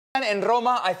In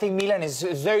Roma, I think Milan is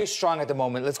very strong at the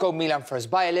moment. Let's go Milan first.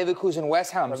 Bayer Leverkusen,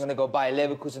 West Ham. I'm going to go Bayer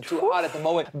Leverkusen. Too hot at the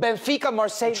moment. Benfica,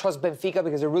 Marseille. Trust Benfica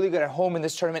because they're really good at home in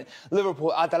this tournament.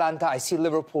 Liverpool, Atalanta. I see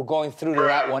Liverpool going through to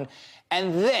that one.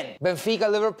 And then Benfica,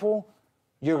 Liverpool.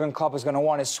 Jurgen Klopp is going to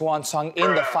want his swan song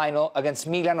in the final against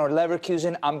Milan or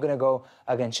Leverkusen. I'm going to go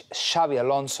against Xabi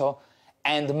Alonso.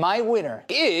 And my winner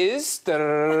is...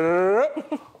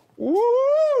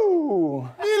 Woo!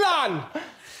 Milan!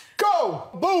 Go!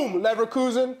 Boom!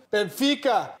 Leverkusen,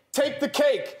 Benfica, take the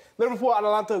cake. Liverpool,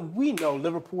 Atalanta, we know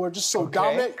Liverpool are just so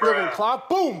dominant. Jurgen Klopp,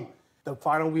 boom! The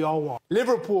final we all want.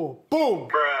 Liverpool, boom!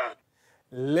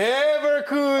 Leverkusen,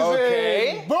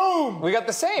 boom! We got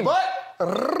the same. But,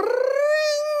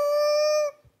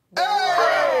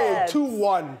 hey!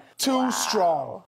 2-1. Too strong.